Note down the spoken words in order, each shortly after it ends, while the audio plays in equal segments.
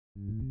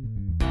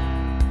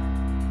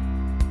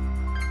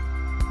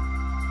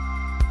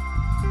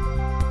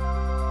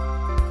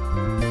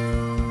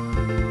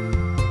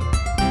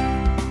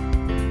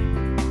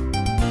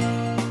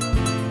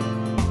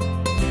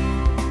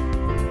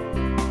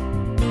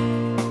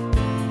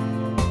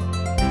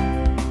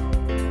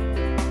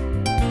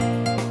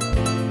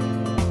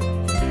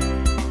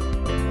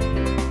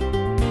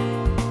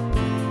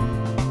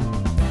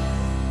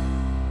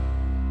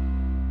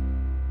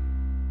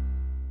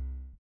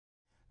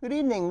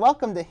evening.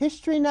 Welcome to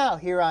History Now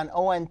here on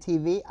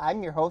ONTV.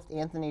 I'm your host,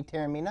 Anthony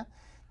Taormina.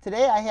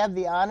 Today I have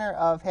the honor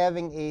of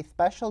having a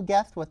special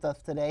guest with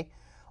us today,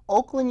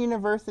 Oakland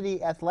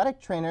University athletic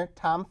trainer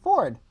Tom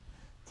Ford.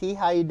 T,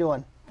 how you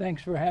doing?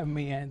 Thanks for having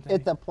me, Anthony.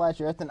 It's a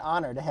pleasure. It's an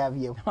honor to have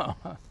you.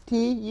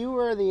 T, you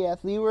were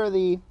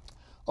the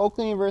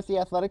Oakland University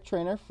athletic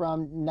trainer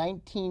from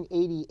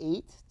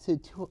 1988 to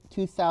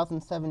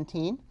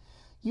 2017.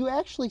 You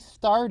actually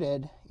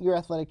started your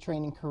athletic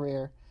training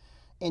career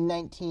in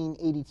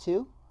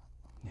 1982.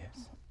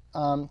 Yes.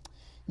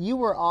 You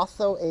were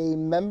also a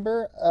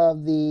member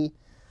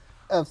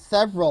of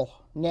several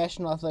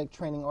national athletic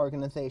training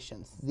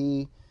organizations.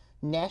 The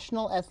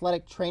National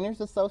Athletic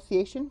Trainers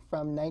Association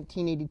from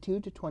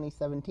 1982 to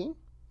 2017.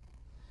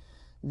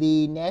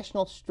 The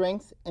National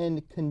Strength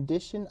and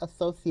Condition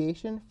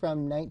Association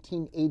from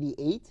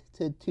 1988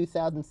 to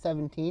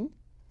 2017.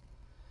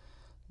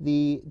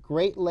 The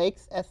Great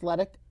Lakes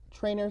Athletic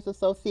Trainers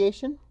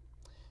Association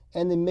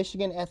and the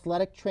Michigan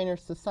Athletic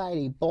Trainers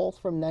Society, both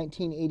from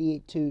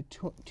 1988 to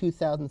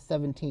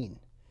 2017.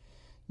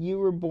 You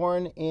were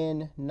born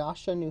in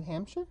Nashua, New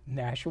Hampshire?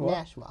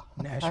 Nashua,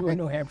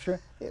 New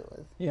Hampshire. It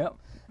was. Yep.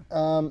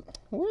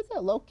 Where's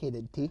that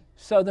located, T?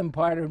 Southern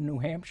part of New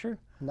Hampshire.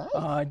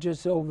 Nice.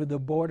 Just over the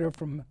border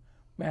from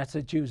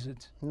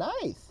Massachusetts.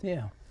 Nice.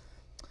 Yeah.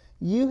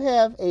 You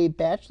have a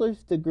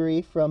bachelor's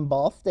degree from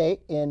Ball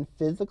State in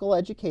physical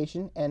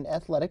education and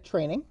athletic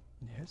training.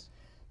 Yes.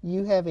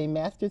 You have a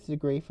master's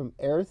degree from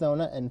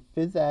Arizona in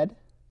phys ed,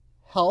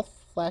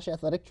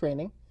 health/athletic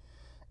training,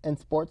 and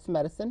sports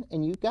medicine,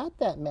 and you got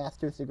that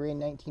master's degree in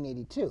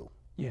 1982.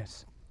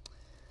 Yes.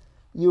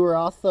 You were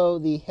also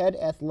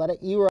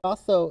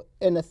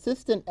an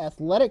assistant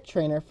athletic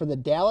trainer for the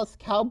Dallas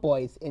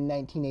Cowboys in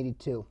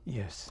 1982.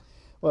 Yes.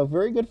 Well, a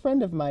very good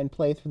friend of mine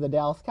plays for the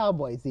Dallas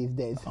Cowboys these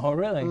days. Oh,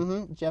 really?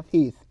 Mm-hmm. Jeff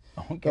Heath,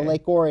 Okay. the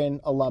Lake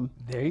Orion alum.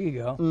 There you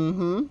go.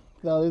 Mm-hmm.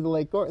 So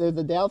there's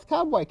a Dallas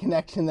Cowboy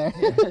connection there.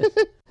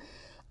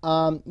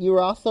 You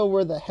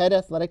were the head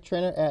athletic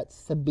trainer at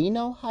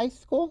Sabino High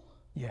School.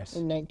 Yes.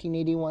 In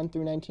 1981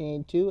 through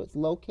 1982. It's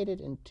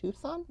located in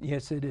Tucson.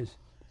 Yes, it is.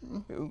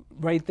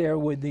 Right there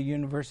with the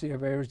University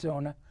of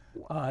Arizona.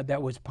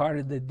 That was part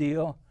of the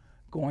deal,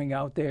 going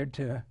out there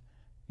to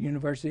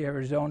University of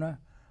Arizona.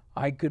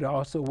 I could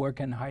also work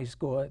in high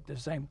school at the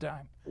same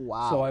time.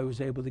 Wow. So I was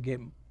able to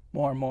get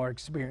more and more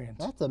experience.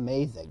 That's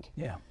amazing.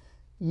 Yeah.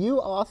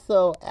 You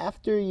also,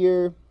 after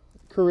your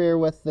career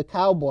with the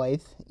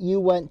Cowboys,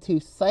 you went to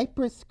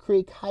Cypress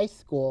Creek High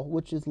School,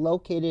 which is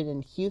located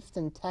in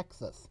Houston,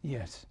 Texas.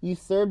 Yes. You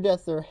served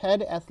as their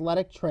head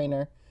athletic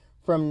trainer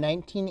from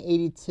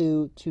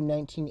 1982 to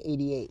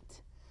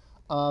 1988.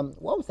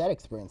 What was that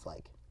experience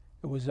like?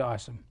 It was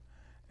awesome.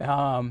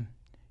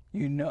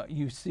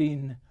 You've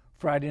seen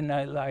Friday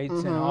Night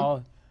Lights and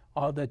all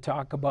the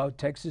talk about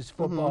Texas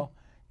football.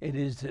 It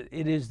is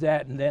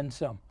that and then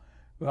some.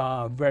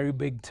 Very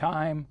big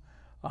time.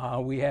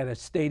 We had a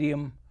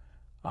stadium.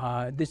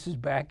 This is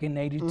back in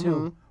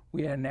 '82.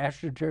 We had an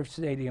AstroTurf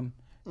stadium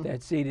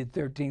that seated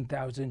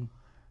 13,000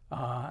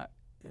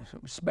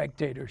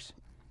 spectators.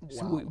 Wow.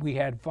 So we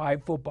had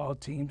 5 football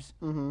teams,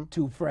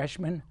 2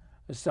 freshmen,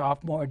 a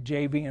sophomore,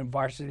 JV, and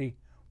varsity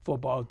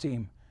football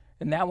team.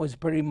 And that was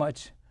pretty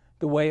much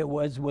the way it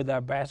was with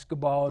our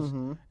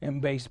basketballs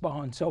and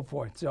baseball and so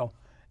forth. So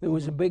there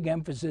was a big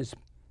emphasis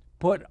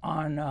put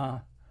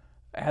on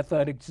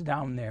athletics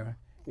down there.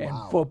 And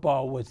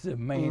football was the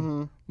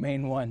main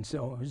one.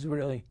 So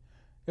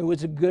it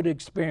was a good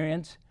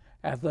experience.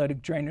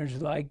 Athletic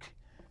trainers liked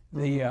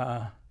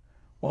the,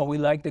 we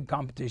liked the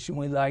competition.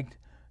 We liked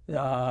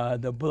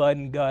the blood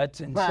and guts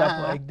and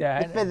stuff like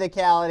that. The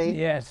physicality.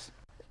 Yes.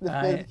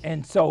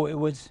 And so it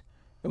was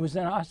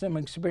an awesome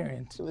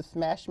experience. It was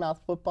Smash Mouth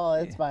football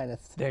at its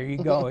finest. There you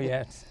go,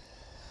 yes.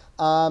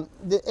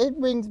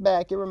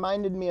 It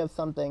reminded me of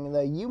something,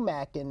 the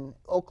UMAC in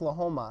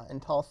Oklahoma and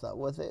Tulsa.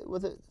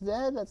 Did that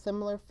have that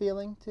similar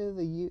feeling to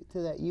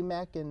that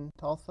UMAC in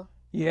Tulsa?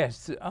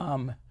 Yes.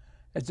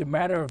 As a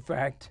matter of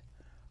fact,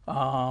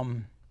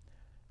 the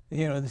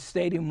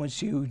stadium was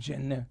huge,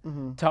 and the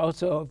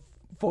Tulsa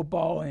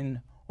football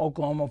and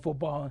Oklahoma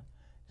football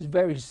is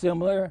very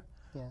similar.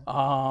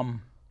 Yeah.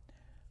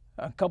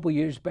 A couple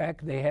years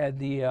back, they had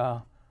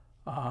the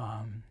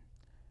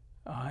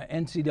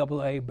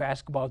NCAA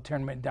basketball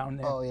tournament down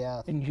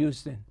there in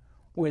Houston,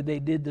 where they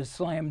did the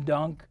slam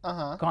dunk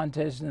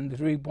contest and the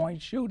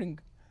three-point shooting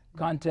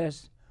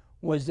contest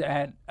was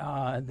at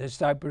the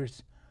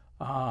Cypress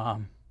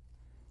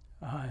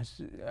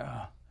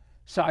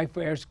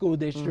Cy-Fair School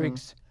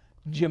District's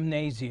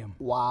gymnasium.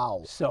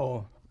 Wow.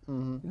 So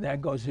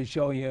that goes to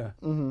show you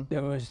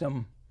there was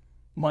some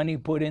money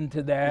put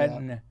into that,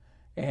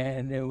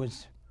 and it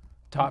was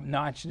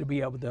top-notch to be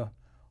able to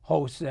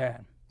host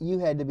that. You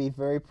had to be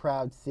very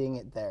proud seeing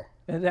it there.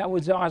 And that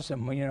was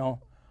awesome.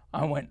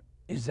 I went,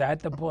 is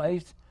that the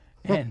place?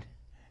 And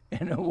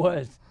it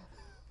was.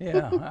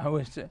 Yeah,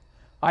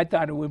 I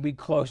thought it would be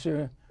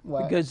closer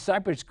because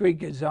Cypress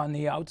Creek is on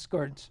the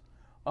outskirts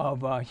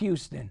of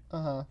Houston.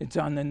 It's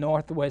on the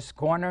northwest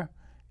corner,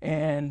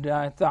 and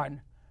I thought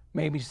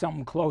maybe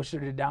something closer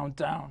to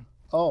downtown.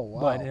 Oh, wow.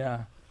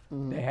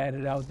 But they had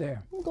it out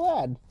there. I'm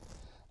glad.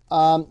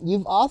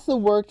 You've also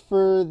worked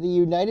for the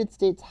United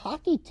States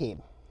hockey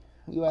team,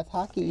 U.S.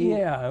 hockey.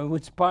 Yeah, it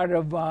was part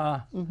of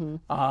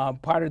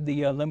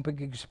the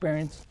Olympic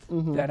experience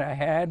that I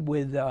had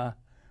with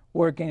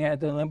working at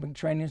the Olympic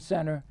Training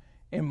Center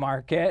in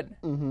Marquette,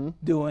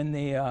 doing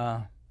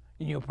the.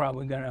 You're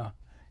probably gonna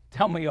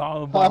tell me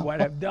all about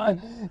what I've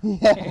done.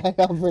 Yeah,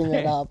 I'll bring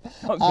it up.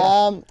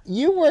 Okay.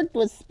 You worked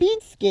with speed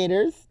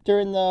skaters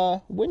during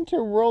the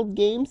Winter World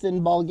Games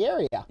in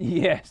Bulgaria.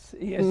 Yes,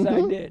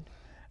 I did.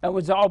 That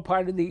was all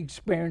part of the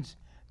experience,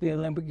 the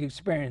Olympic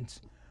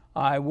experience.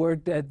 I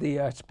worked at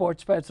the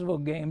Sports Festival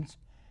Games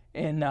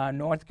in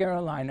North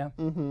Carolina,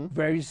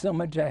 very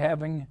similar to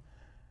having,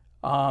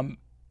 the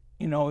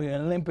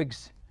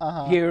Olympics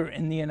here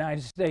in the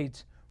United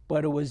States,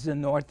 but it was the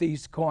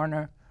northeast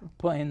corner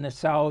playing the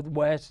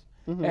southwest,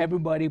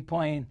 everybody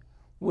playing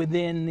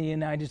within the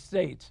United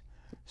States.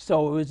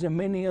 So it was a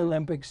mini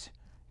Olympics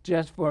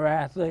just for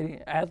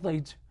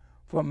athletes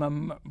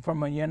from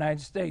the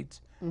United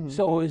States.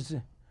 So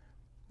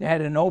they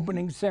had an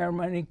opening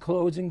ceremony,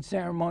 closing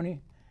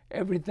ceremony,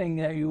 everything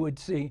that you would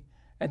see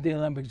at the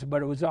Olympics,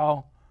 but it was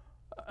all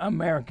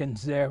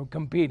Americans there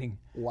competing.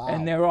 Wow.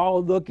 And they're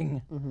all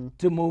looking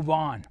to move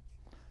on.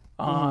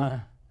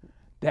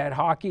 That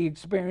hockey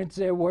experience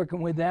there,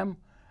 working with them,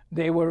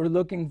 they were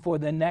looking for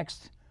the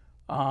next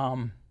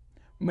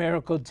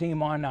miracle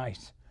team on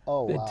ice.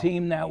 Oh, the wow.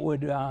 team that would,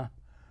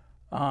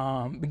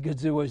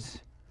 because it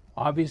was,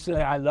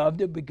 obviously I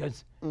loved it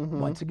because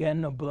once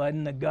again, the blood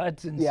and the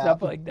guts and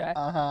stuff like that,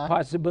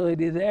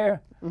 possibility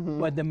there,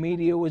 but the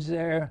media was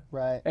there.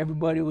 Right.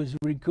 Everybody was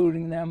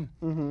recruiting them.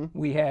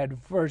 We had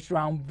first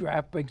round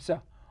draft picks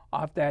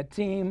off that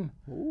team.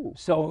 Ooh.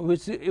 So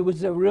it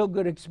was a real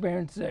good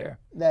experience there.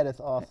 That is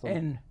awesome.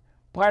 And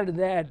part of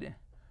that,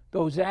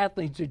 those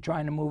athletes are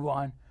trying to move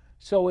on.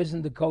 So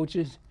isn't the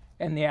coaches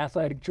and the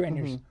athletic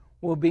trainers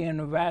will being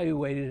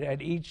evaluated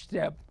at each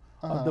step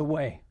of the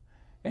way.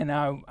 And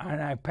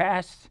I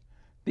passed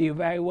the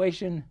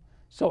evaluation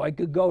so I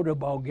could go to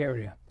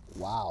Bulgaria.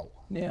 Wow.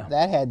 Yeah.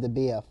 That had to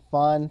be a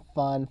fun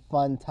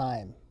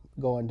time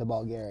going to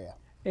Bulgaria.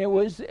 It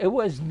was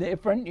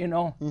different,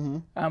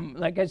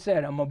 like I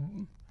said,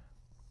 I'm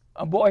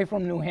a boy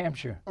from New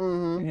Hampshire.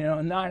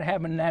 Not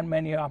having that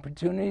many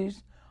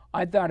opportunities.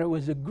 I thought it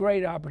was a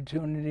great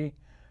opportunity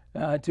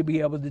to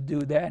be able to do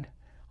that.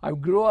 I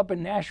grew up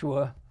in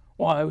Nashua.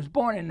 Well, I was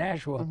born in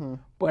Nashua,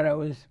 but I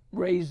was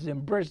raised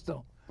in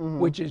Bristol,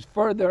 which is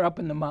further up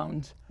in the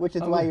mountains. Which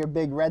is why you're a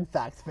big Red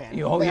Sox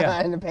fan. Oh, yeah.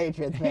 And a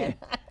Patriots fan.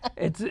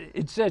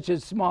 It's such a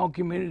small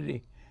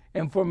community.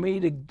 And for me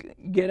to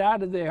get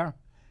out of there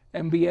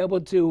and be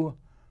able to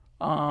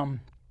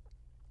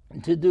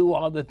do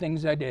all the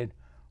things I did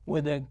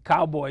with the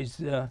Cowboys,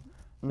 the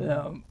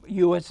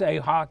USA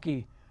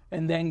hockey,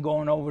 and then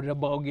going over to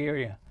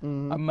Bulgaria.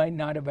 I might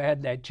not have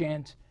had that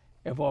chance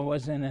if I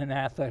wasn't an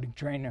athletic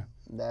trainer.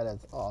 That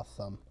is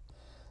awesome.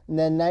 And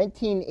then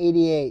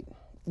 1988,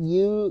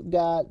 you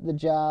got the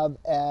job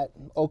at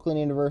Oakland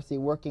University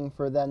working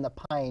for then the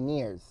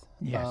Pioneers.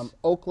 Yes.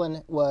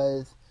 Oakland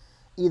was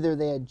either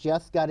they had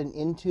just gotten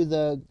into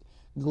the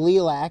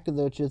GLELAC,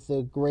 which is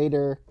the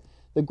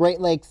Great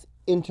Lakes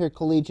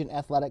Intercollegiate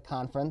Athletic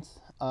Conference.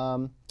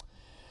 I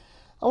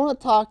want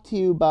to talk to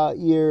you about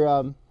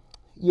your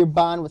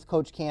bond with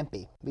Coach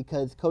Campy,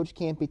 because Coach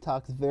Campy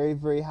talks very,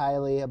 very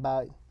highly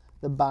about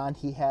the bond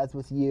he has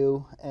with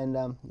you, and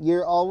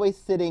you're always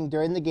sitting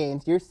during the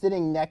games. You're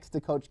sitting next to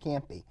Coach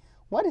Campy.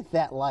 What is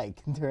that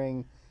like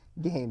during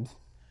games?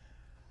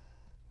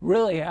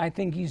 Really, I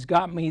think he's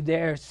got me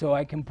there so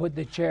I can put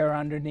the chair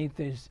underneath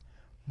his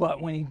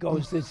butt when he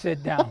goes to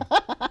sit down.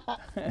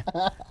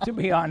 To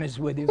be honest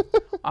with you,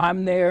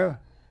 I'm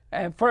there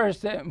at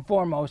first and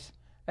foremost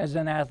as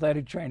an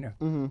athletic trainer,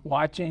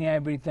 watching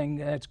everything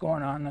that's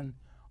going on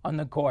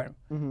the court,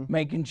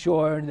 making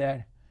sure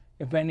that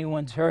if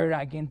anyone's hurt,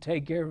 I can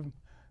take care of them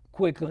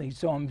quickly.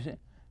 So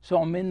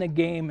I'm in the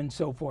game and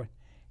so forth.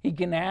 He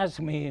can ask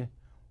me,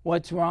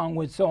 what's wrong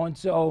with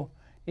so-and-so?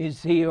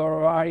 Is he all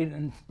right?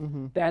 And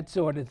that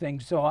sort of thing.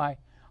 So I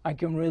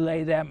can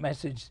relay that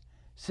message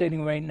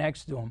sitting right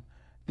next to him.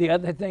 The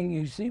other thing,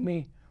 you see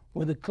me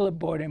with a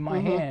clipboard in my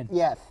hand.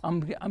 Yes.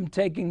 I'm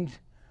taking,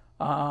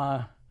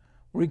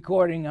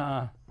 recording,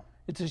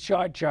 it's a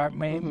shot chart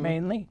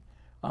mainly,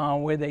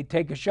 where they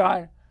take a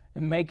shot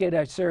and make it,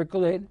 I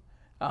circle it.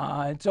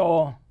 It's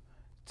all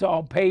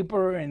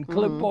paper and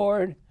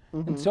clipboard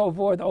and so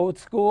forth, old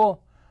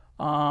school.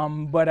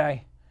 But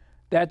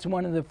that's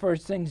one of the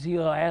first things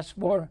he'll ask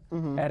for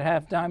at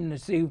halftime, to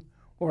see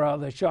where all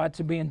the shots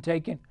are being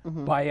taken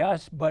by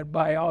us, but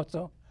by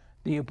also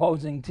the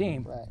opposing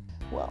team. Right.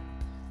 Well,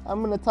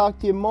 I'm going to talk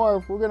to you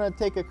more. We're going to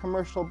take a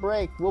commercial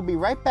break. We'll be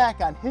right back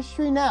on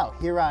History Now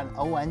here on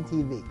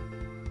ONTV.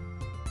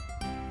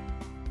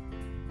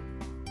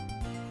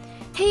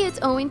 Hey, it's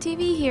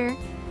ONTV here.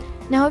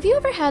 Now, have you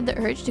ever had the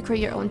urge to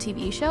create your own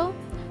TV show?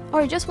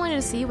 Or just wanted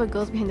to see what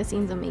goes behind the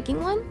scenes of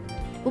making one?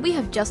 Well, we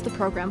have just the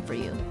program for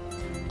you.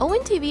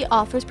 ONTV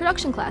offers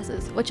production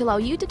classes, which allow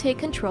you to take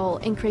control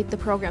and create the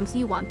programs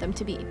you want them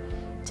to be.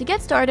 To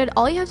get started,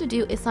 all you have to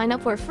do is sign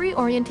up for a free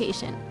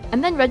orientation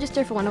and then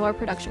register for one of our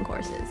production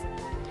courses.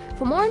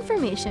 For more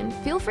information,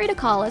 feel free to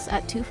call us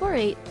at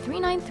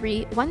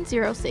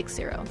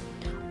 248-393-1060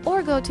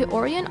 or go to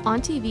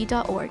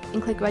orionontv.org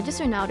and click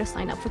Register Now to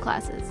sign up for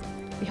classes.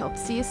 We hope to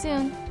see you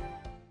soon.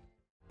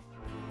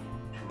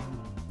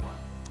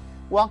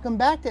 Welcome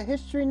back to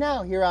History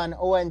Now here on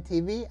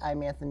ONTV.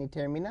 I'm Anthony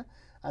Taormina.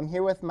 I'm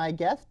here with my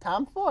guest,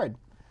 Tom Ford.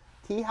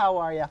 T, how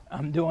are you?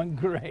 I'm doing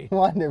great.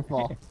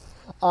 Wonderful.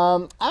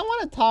 I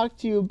want to talk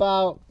to you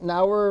about,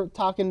 now we're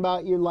talking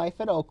about your life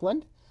at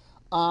Oakland.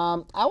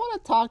 I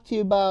want to talk to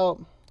you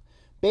about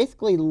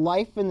basically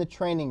life in the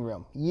training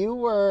room. You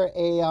were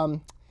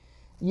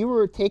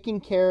taking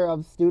care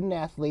of student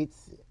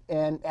athletes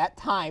and at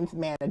times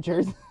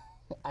managers.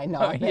 I know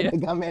I've had to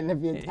come in a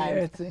few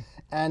times.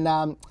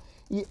 And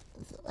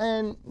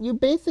you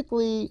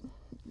basically,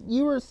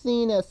 you were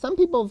seen as, some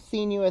people have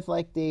seen you as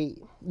like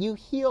you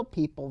heal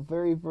people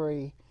very,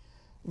 very,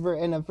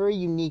 in a very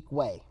unique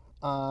way.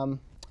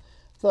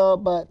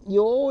 But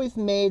you always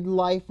made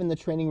life in the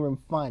training room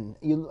fun.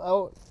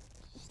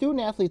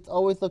 Student athletes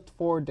always looked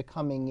forward to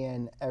coming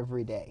in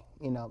every day.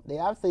 You know, they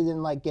obviously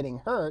didn't like getting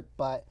hurt,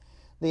 but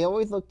they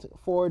always looked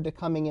forward to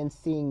coming in,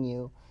 seeing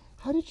you.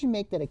 How did you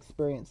make that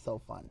experience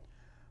so fun?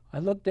 I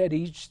looked at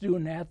each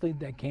student athlete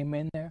that came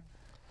in there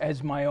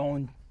as my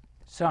own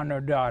son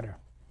or daughter.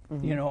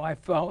 Mm-hmm. You know, I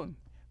felt,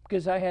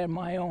 because I had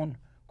my own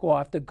go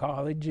off to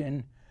college,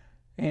 and,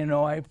 you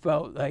know, I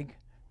felt like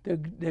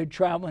they're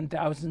traveling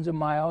thousands of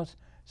miles.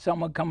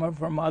 Some are coming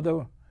from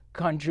other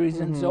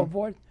countries and so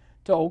forth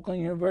to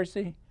Oakland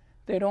University.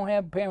 They don't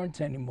have parents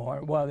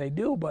anymore. Well, they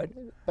do, but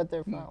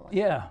they're following.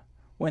 Yeah,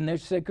 when they're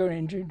sick or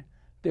injured,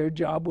 their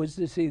job was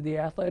to see the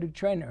athletic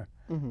trainer.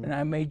 Mm-hmm. And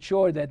I made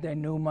sure that they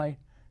knew my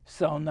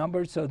cell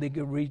number so they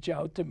could reach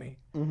out to me.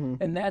 Mm-hmm.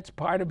 And that's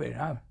part of it.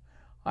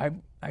 I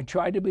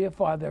tried to be a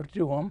father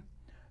to them,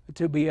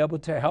 to be able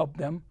to help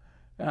them,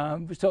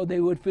 so they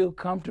would feel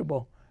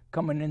comfortable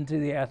coming into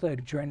the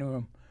athletic training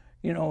room.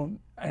 You know,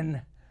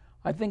 and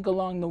I think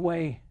along the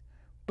way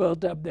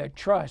built up that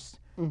trust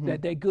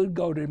that they could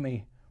go to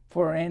me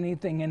for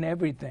anything and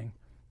everything.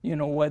 You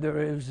know,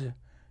 whether it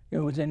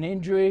was an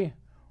injury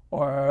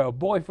or a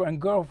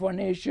boyfriend-girlfriend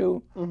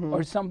issue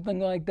or something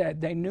like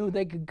that. They knew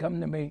they could come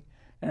to me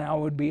and I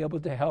would be able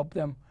to help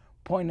them,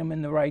 point them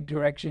in the right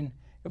direction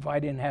if I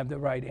didn't have the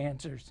right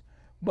answers.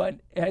 But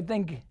I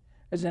think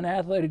as an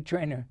athletic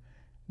trainer,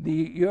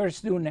 your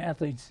student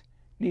athletes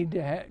need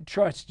to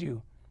trust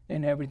you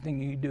in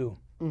everything you do.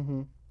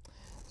 Mm-hmm.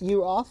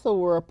 You also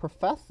were a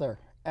professor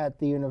at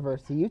the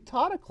university. You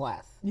taught a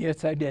class.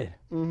 Yes, I did.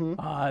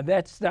 Mm-hmm.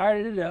 That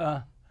started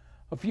a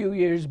few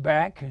years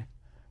back,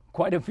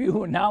 quite a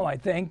few now, I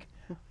think.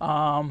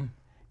 And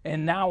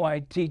now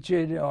I teach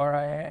it, or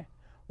I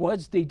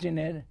was teaching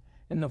it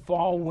in the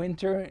fall,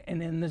 winter,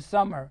 and in the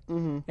summer.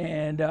 Mm-hmm.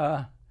 And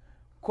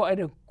quite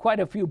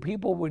a few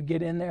people would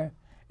get in there,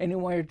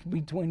 anywhere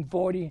between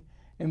 40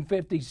 and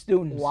 50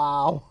 students.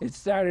 Wow. It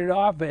started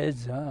off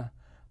as a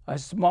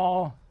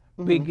small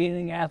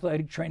beginning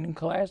athletic training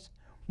class,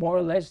 more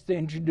or less to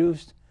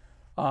introduce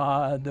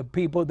the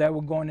people that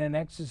were going in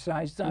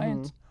exercise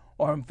science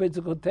or in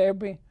physical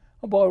therapy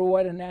about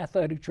what an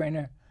athletic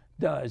trainer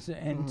does.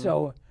 And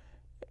so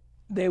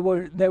they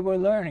were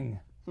learning,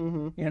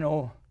 you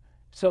know,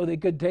 so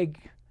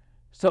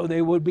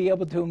they would be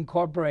able to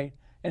incorporate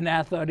an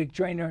athletic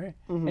trainer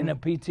in a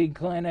PT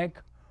clinic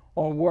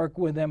or work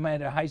with them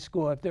at a high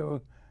school if they were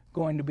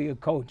going to be a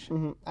coach.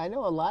 I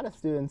know a lot of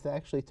students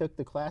actually took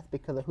the class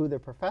because of who their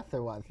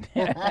professor was.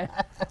 I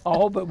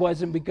hope it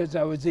wasn't because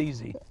I was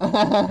easy.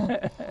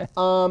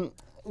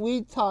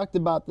 We talked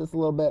about this a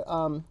little bit.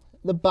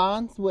 The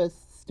bonds with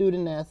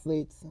student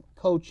athletes,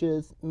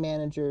 coaches,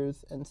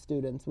 managers, and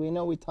students. We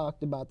know we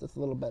talked about this a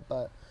little bit,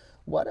 but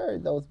what are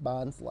those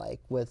bonds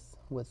like with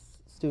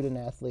student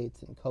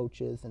athletes and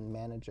coaches and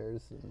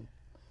managers and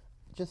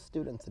just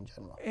students in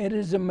general? It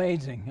is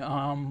amazing.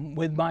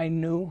 With my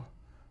new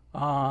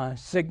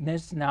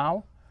sickness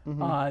now,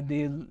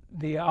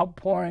 the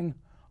outpouring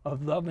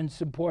of love and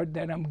support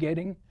that I'm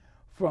getting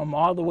from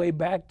all the way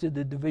back to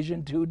the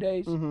Division II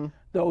days,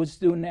 those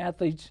student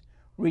athletes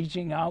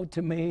reaching out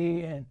to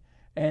me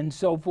and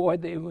so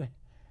forth,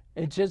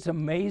 it's just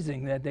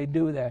amazing that they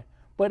do that.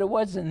 But it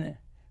wasn't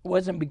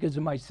because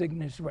of my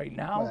sickness right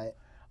now.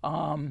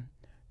 Right.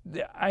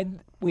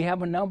 We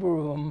have a number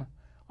of them.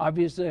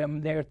 Obviously,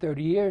 I'm there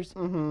 30 years.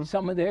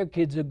 Some of their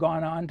kids have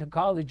gone on to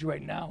college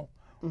right now.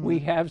 We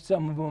have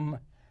some of them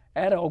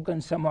at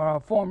Oakland. Some of our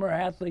former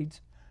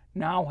athletes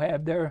now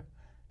have their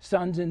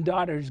sons and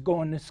daughters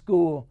going to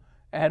school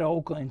at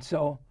Oakland.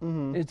 So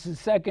it's the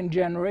second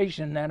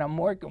generation that I'm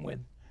working with.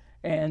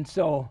 And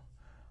so,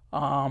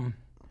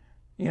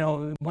 you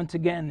know, once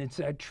again, it's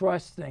that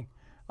trust thing.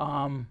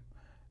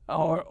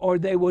 Or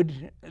they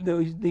would,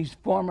 these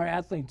former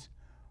athletes,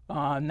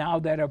 now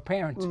that are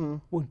parents,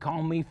 would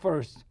call me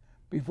first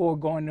before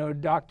going to a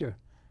doctor.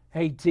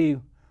 Hey, T,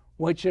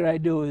 what should I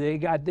do? They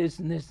got this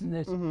and this and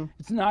this.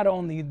 It's not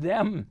only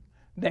them.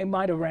 They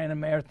might have ran a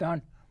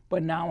marathon,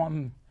 but now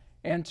I'm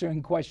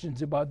answering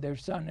questions about their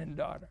son and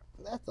daughter.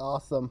 That's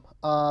awesome.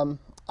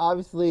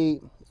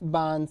 Obviously,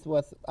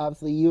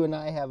 obviously you and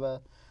I have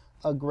a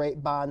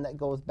great bond that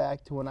goes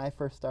back to when I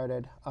first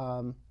started.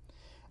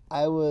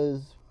 I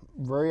was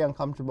very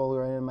uncomfortable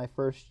right in my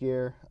first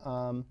year.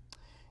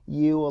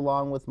 You,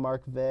 along with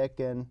Mark Vick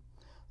and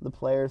the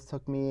players,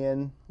 took me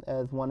in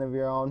as one of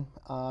your own.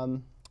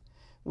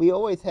 We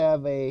always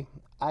have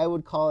I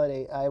would call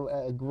it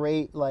a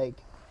great, like,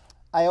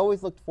 I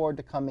always looked forward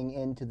to coming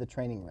into the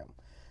training room.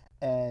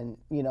 And,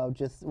 you know,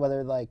 just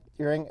whether, like,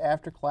 during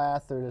after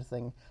class or just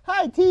saying,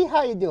 "Hi, T,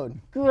 how you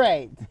doing?"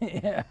 "Great."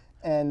 Yeah.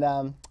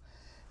 And,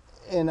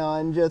 you know,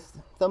 and just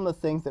some of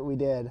the things that we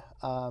did.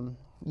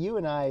 You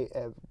and I,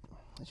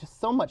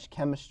 just so much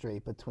chemistry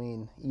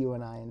between you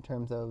and I in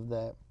terms of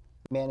the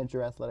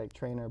manager athletic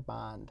trainer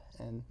bond,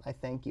 and I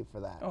thank you for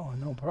that. Oh,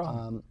 no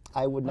problem.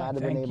 I would not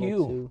have been thank able you.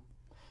 to.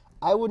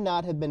 I would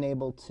not have been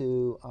able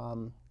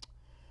to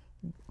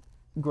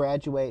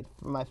graduate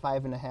from my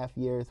 5.5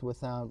 years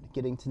without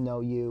getting to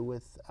know you.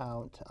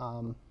 Without,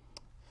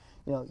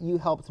 you know, you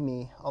helped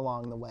me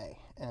along the way,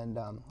 and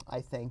I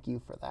thank you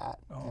for that.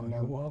 Oh, and,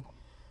 you're welcome.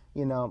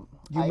 You know,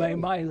 You made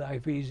my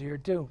life easier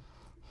too.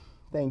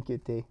 Thank you,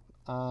 T.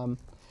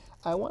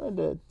 I wanted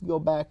to go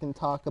back and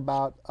talk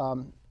about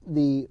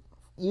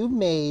you've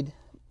made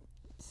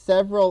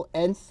several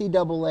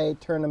NCAA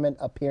tournament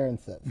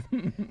appearances.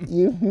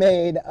 You've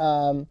made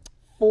 4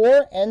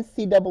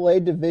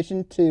 NCAA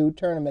Division II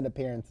tournament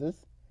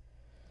appearances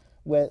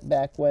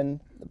back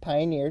when the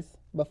Pioneers,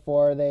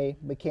 before they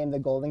became the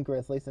Golden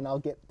Grizzlies, and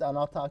I'll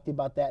talk to you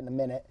about that in a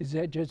minute. Is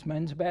that just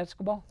men's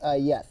basketball?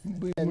 Yes.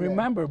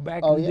 Remember,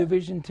 back in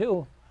Division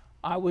II,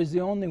 I was the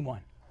only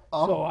one.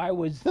 So I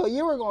was. So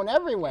you were going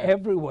everywhere.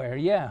 Everywhere,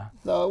 yeah.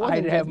 So it wasn't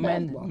I'd just have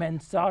basketball.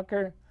 men's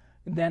soccer,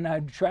 then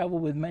I'd travel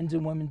with men's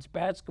and women's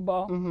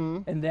basketball,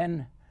 and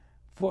then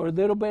for a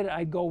little bit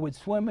I'd go with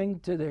swimming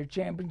to their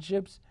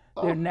championships,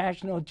 their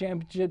national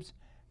championships,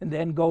 and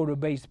then go to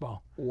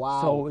baseball.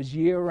 Wow. So it was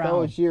year round. So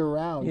it was year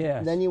round.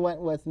 Yes. Then you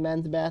went with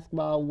men's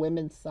basketball,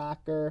 women's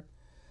soccer,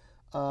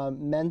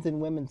 men's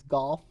and women's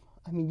golf.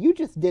 I mean, you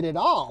just did it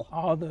all.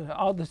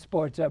 All the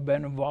sports I've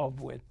been involved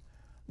with.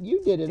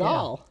 You did it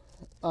all.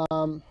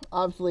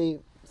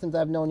 Obviously, since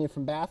I've known you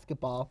from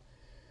basketball,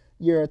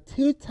 you're a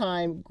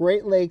 2-time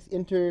Great Lakes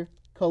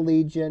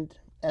Intercollegiate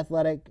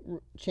Athletic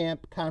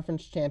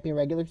Conference champion,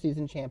 regular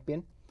season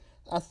champion,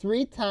 a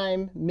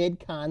 3-time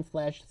Mid-Con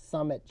 /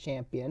 Summit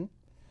champion,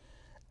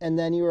 and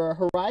then you were a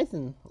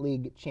Horizon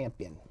League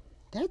champion.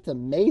 That's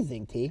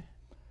amazing, T.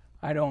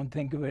 I don't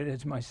think of it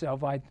as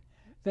myself. I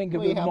think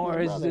of Well, you it help more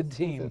your as brothers the and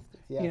team.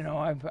 sisters, yes. You know,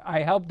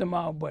 I helped them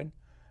out, but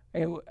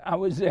I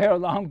was there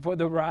along for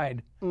the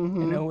ride,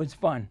 and it was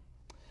fun.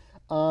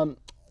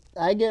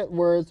 I get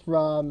words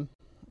from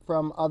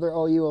other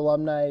OU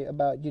alumni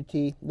about you,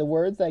 T. The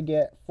words I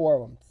get, 4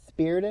 of them: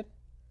 spirited,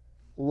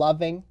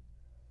 loving,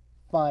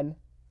 fun,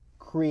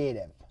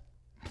 creative.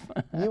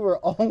 You were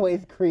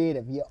always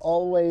creative. You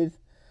always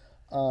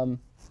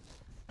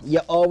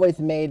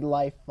made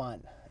life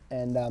fun.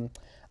 And I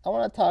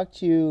want to talk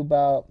to you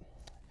about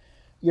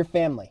your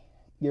family,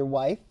 your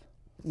wife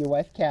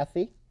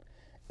Kathy,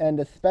 and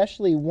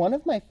especially one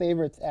of my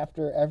favorites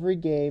after every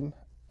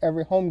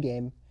home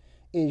game,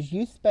 is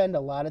you spend a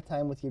lot of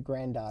time with your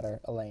granddaughter,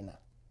 Elena.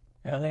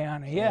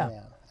 Eliana,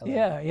 yeah.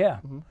 Elena. Yeah.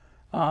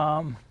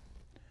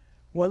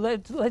 Well,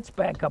 let's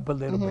back up a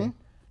little bit.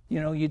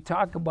 You know, you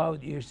talk about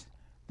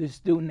the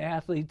student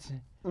athletes.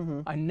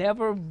 I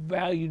never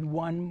valued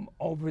one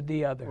over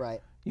the other.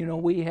 Right. You know,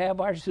 we have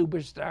our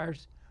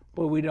superstars,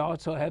 but we'd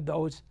also have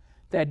those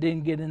that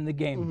didn't get in the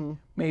game,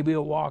 maybe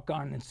a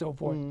walk-on and so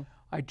forth.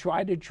 I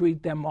try to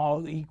treat them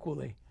all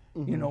equally.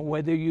 You know,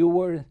 whether you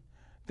were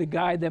the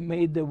guy that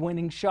made the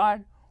winning shot,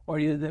 or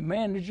you're the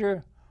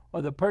manager,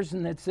 or the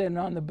person that's sitting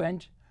on the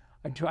bench,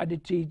 I try to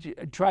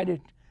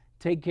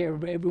take care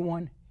of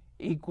everyone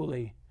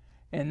equally.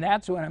 And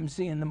that's what I'm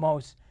seeing the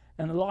most.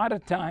 And a lot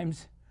of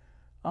times,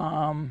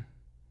 I'm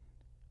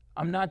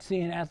not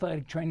seeing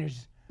athletic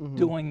trainers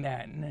doing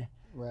that.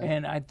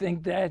 And I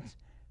think that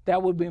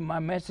would be my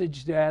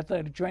message to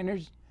athletic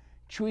trainers.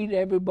 Treat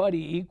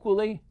everybody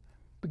equally,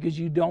 because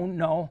you don't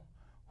know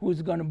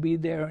who's going to be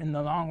there in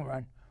the long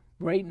run.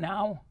 Right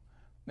now,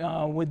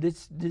 with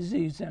this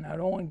disease, and I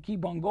don't want to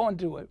keep on going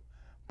to it,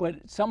 but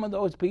some of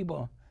those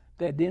people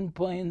that didn't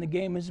play in the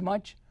game as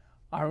much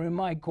are in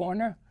my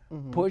corner,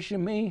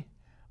 pushing me,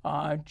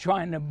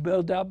 trying to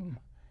build up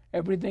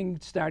everything,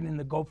 starting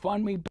the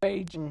GoFundMe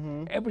page,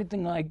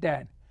 everything like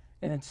that.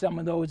 And it's some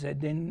of those that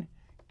didn't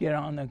get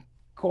on the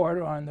court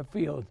or on the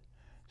field.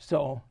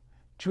 So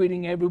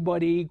treating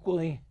everybody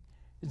equally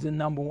is the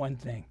 #1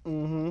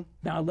 thing.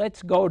 Now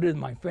let's go to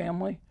my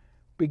family,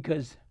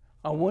 because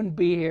I wouldn't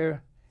be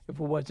here if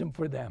it wasn't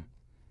for them.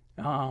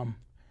 And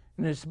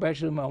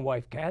especially my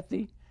wife,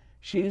 Kathy.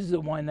 She's the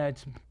one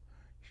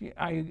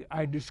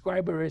I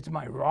describe her as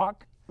my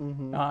rock,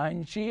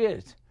 and she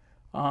is.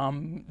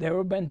 There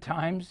have been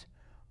times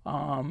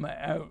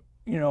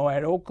You know,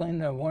 at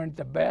Oakland, they weren't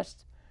the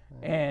best,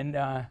 and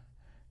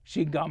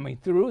she got me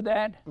through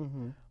that.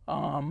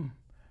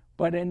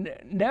 But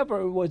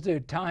never was there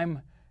a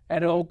time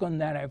at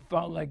Oakland that I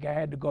felt like I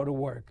had to go to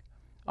work.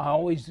 I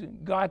always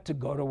got to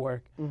go to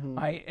work.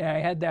 I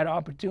had that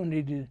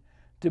opportunity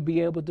to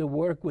be able to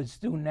work with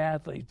student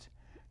athletes,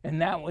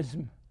 and that was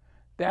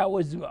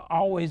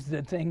always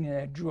the thing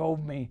that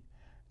drove me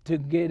to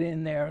get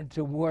in there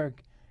to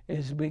work,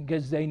 is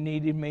because they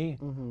needed me,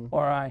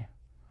 or I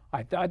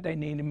thought they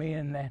needed me,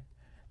 and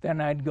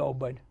then I'd go.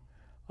 But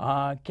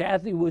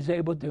Kathy was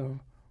able to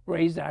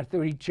raise our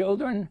 3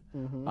 children,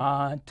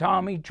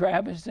 Tommy,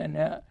 Travis,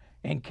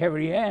 and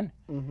Carrie Ann.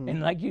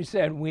 And like you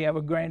said, we have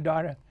a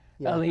granddaughter,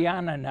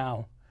 Eliana,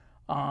 now.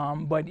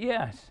 But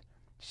yes,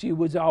 she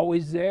was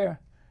always there.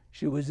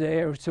 She was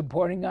there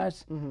supporting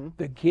us.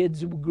 The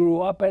kids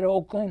grew up at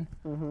Oakland.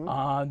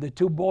 The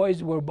 2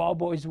 boys were ball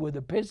boys with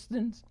the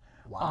Pistons.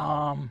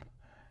 Wow.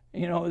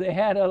 You know, they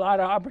had a lot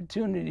of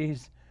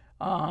opportunities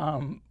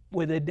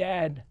with a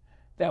dad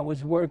that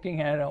was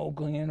working at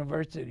Oakland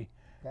University.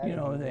 You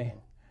know,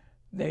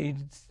 they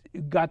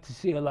got to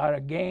see a lot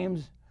of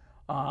games,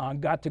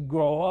 got to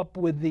grow up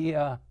with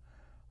the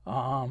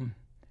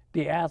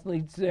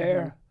athletes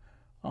there.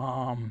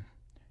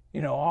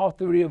 You know, all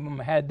 3 of them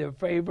had their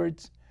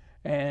favorites,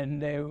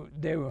 and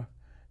they were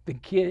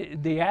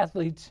the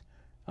athletes,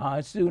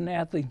 student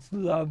athletes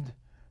loved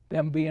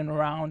them being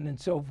around and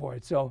so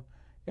forth. So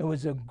it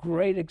was a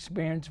great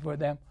experience for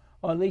them,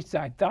 or at least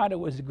I thought it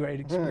was a great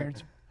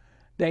experience.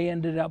 They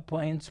ended up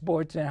playing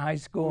sports in high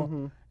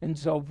school and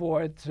so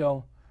forth.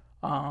 So,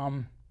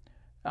 and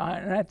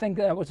I think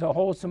that was a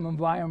wholesome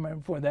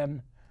environment for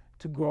them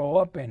to grow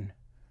up in.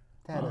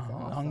 That is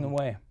awesome. Along the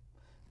way.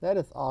 That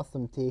is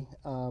awesome, T.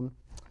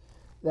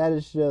 That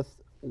is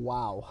just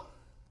wow.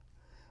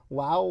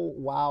 Wow,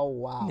 wow,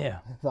 wow. Yeah.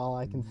 That's all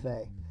I can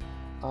say.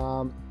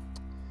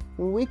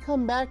 When we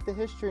come back to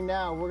History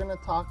Now, we're gonna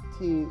talk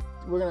to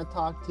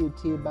you,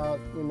 T, about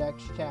your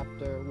next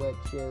chapter,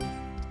 which is,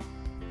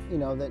 you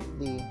know,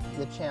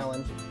 the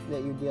challenge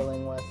that you're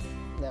dealing with,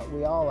 that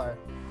we all are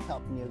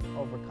helping you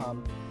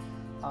overcome.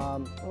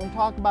 We're gonna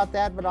talk about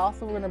that, but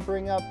also we're gonna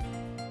bring up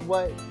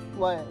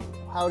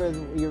how does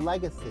your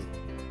legacy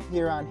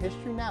here on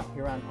History Now,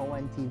 here on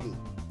ONTV.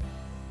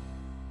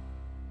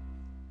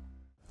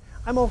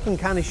 I'm Oakland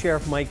County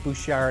Sheriff Mike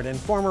Bouchard and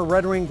former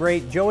Red Wing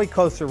great Joey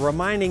Koser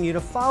reminding you to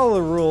follow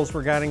the rules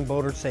regarding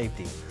boater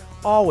safety.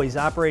 Always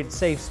operate at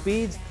safe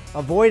speeds,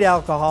 avoid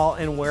alcohol,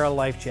 and wear a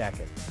life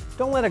jacket.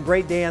 Don't let a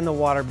great day on the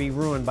water be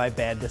ruined by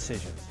bad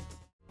decisions.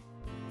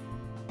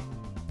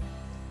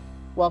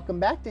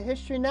 Welcome back to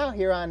History Now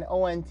here on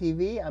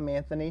ONTV. I'm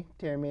Anthony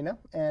Taormina,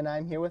 and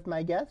I'm here with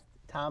my guest,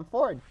 Tom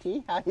Ford.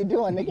 T, how you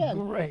doing again?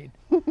 Great.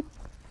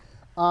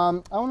 I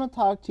want to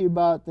talk to you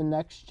about the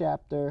next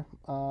chapter.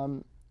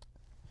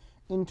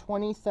 In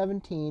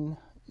 2017,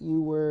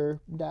 you were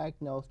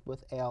diagnosed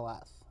with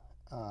ALS.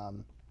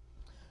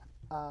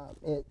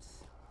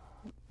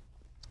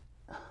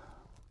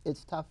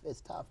 It's tough.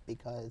 It's tough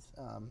because,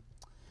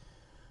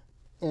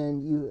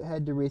 and you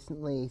had to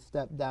recently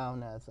step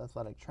down as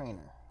athletic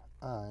trainer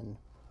on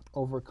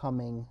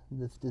overcoming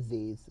this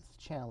disease, this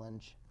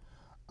challenge.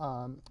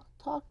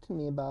 Talk to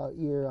me about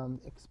your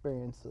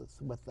experiences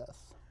with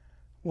this.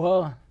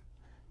 Well,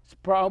 it's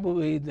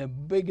probably the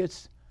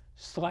biggest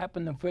slap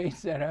in the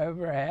face that I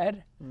ever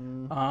had.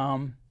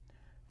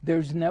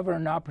 There's never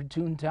an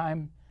opportune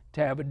time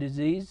to have a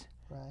disease.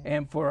 Right.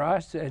 And for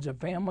us as a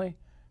family,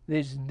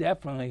 this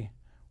definitely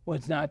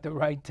was not the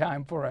right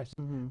time for us,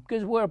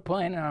 because we're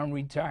planning on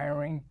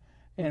retiring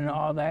and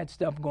all that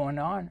stuff going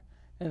on,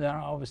 and then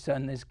all of a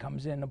sudden this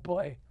comes into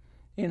play.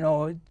 You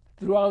know,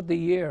 throughout the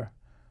year,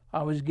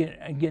 I was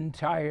getting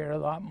tired a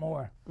lot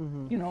more.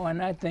 You know, and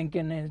I'm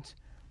thinking it's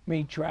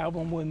me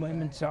traveling with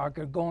women's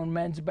soccer, going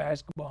men's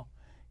basketball.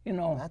 You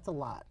know, That's a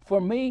lot.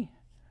 for me,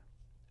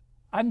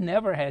 I've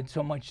never had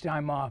so much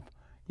time off.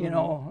 You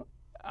know,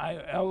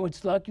 I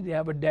was lucky to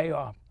have a day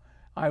off.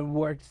 I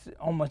worked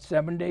almost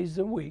 7 days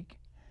a week,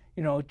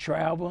 you know,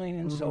 traveling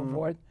and so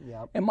forth.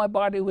 Yep. And my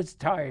body was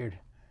tired.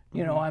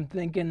 You know, I'm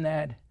thinking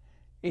that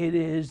it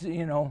is,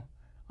 you know,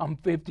 I'm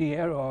 58,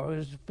 or I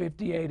was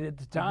 58 at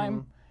the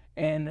time,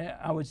 and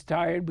I was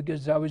tired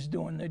because I was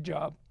doing the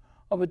job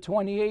of a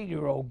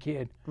 28-year-old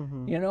kid.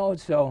 You know,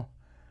 so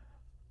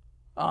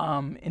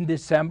in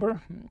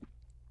December,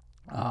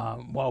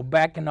 well,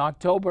 back in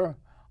October,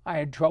 I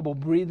had trouble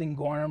breathing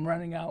going and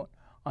running out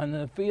on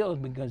the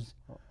field because,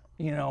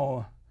 you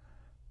know,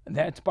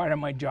 that's part of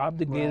my job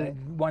to get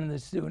one of the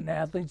student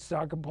athletes,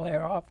 soccer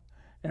player, off,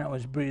 and I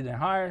was breathing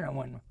hard, and I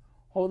went,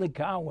 holy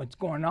cow, what's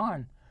going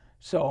on?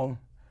 So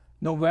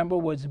November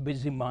was a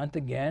busy month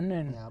again,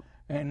 and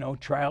you know,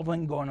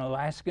 traveling, going to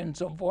Alaska and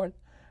so forth,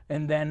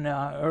 and then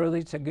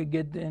earliest I could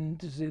get in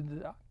to see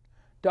the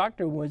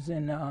doctor was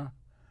in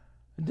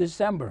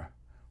December.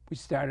 We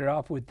started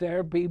off with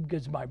therapy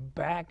because my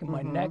back and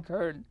my neck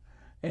hurt,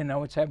 and I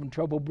was having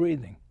trouble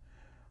breathing.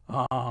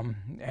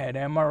 Had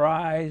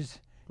MRIs,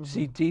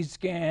 CT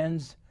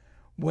scans,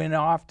 went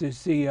off to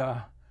see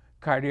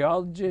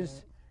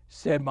Cardiologist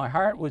said my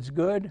heart was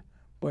good,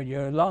 but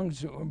your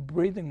lungs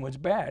breathing was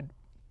bad.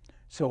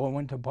 So I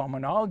went to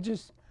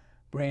pulmonologist,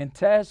 ran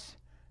tests.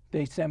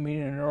 They sent me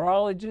to a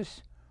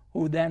neurologist,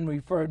 who then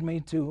referred me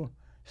to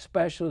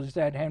specialists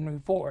at Henry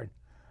Ford,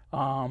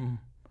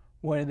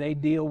 where they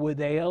deal with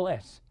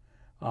ALS,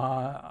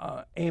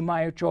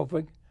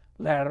 amyotrophic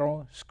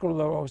lateral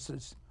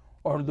sclerosis,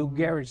 or Lou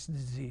Gehrig's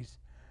disease.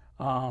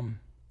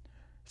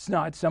 It's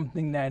not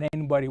something that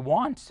anybody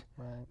wants.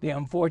 Right. The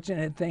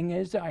unfortunate thing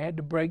is I had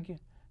to break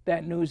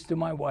that news to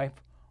my wife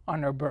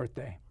on her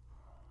birthday.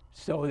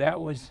 So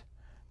that was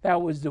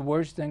the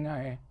worst thing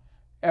I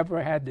ever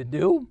had to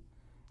do.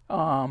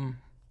 But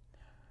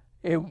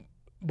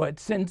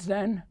since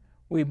then,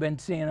 we've been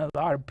seeing a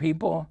lot of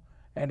people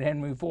at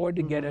Henry Ford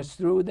to get us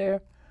through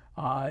there.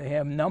 They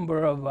have a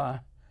number of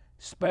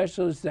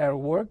specialists that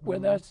work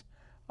with us.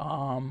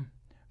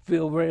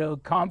 Feel real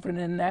confident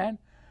in that.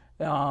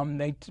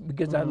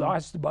 Because I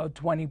lost about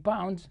 20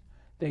 pounds,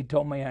 they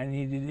told me I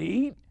needed to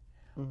eat.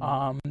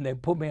 They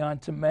put me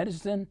on some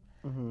medicine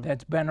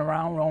that's been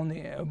around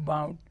only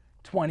about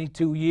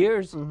 22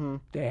 years.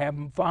 They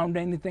haven't found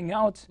anything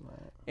else.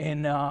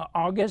 In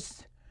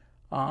August,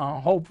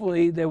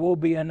 hopefully there will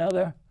be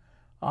another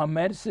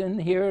medicine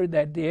here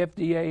that the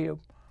FDA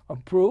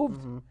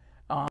approved.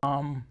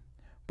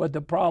 But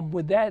the problem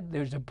with that,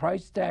 there's a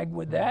price tag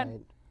with that,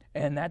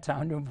 and that's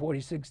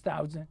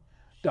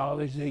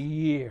 $146,000 a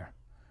year.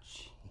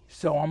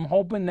 So I'm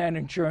hoping that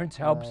insurance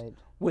helps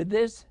with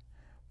this.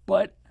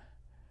 But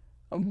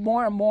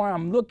more and more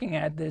I'm looking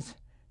at this,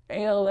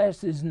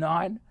 ALS is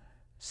not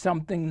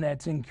something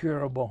that's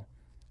incurable.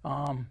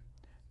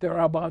 There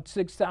are about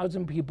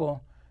 6,000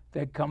 people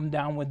that come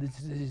down with this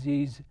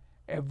disease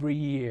every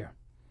year.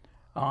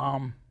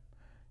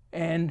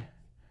 And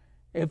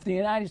if the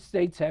United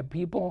States had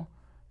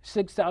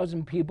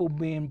 6,000 people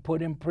being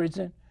put in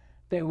prison,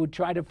 they would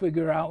try to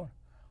figure out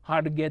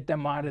how to get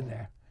them out of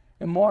there.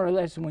 And more or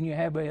less, when you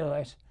have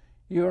ALS,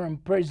 you're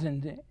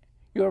imprisoned.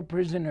 You're a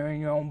prisoner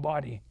in your own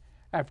body.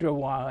 After a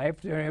while,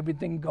 after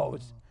everything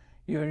goes,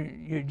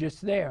 you're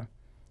just there.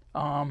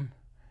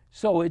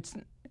 So it's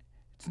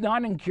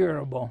not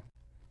incurable.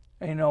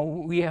 You know,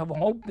 we have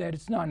hope that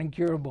it's not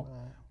incurable,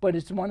 but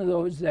it's one of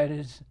those that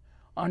is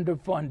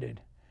underfunded.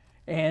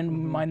 And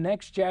my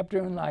next chapter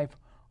in life,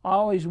 I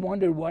always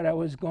wondered what I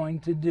was going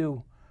to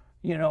do.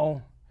 You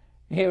know,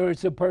 here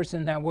is a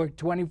person that worked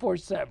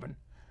 24/7.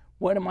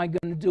 What am I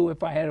going to do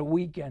if I had a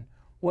weekend?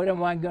 What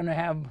am I going to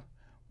have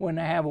when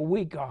I have a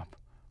week off?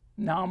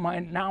 Now I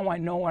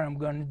know what I'm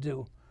going to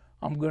do.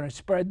 I'm going to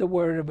spread the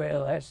word of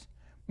ALS,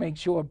 make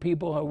sure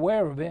people are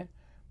aware of it,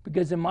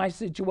 because in my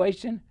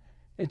situation,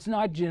 it's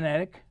not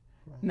genetic.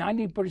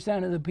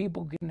 90% of the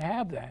people can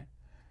have that.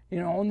 You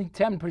know, only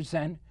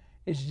 10%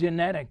 is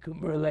genetic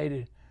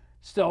related.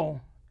 So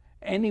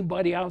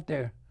anybody out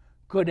there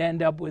could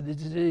end up with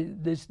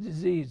this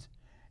disease.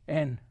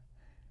 And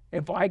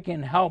if I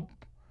can help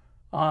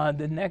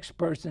the next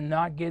person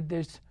not get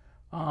this,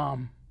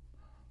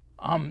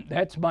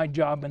 that's my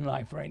job in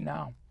life right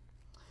now.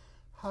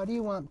 How do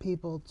you want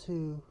people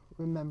to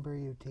remember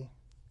you, T?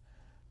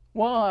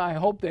 Well, I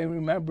hope they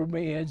remember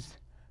me as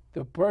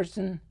the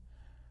person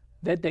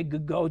that they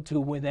could go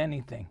to with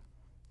anything.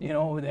 You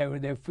know,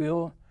 they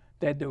feel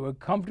that they were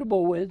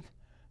comfortable with,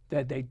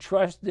 that they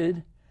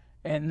trusted,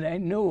 and they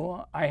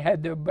knew I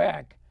had their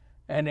back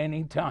at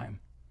any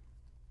time.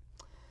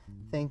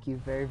 Thank you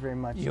very, very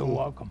much, You're T.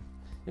 welcome.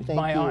 It's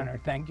my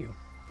honor. Thank you.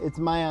 It's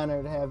my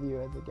honor to have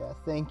you as a guest.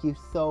 Thank you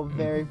so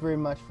very, very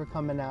much for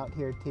coming out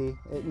here, T.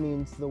 It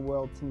means the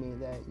world to me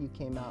that you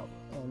came out,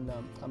 and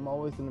I'm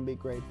always going to be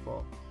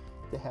grateful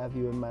to have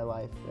you in my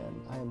life,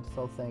 and I am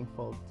so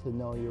thankful to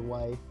know your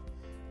wife,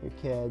 your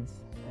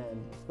kids,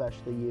 and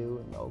especially you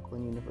and the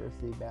Oakland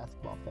University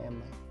basketball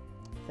family.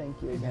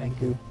 Thank you again.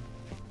 Thank you.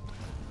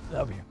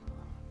 Love you.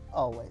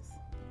 Always.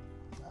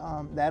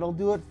 That'll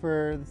do it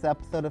for this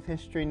episode of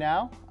History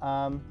Now.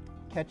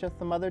 Catch us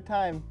some other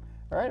time.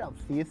 All right, I'll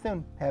see you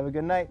soon. Have a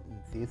good night, and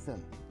see you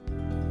soon.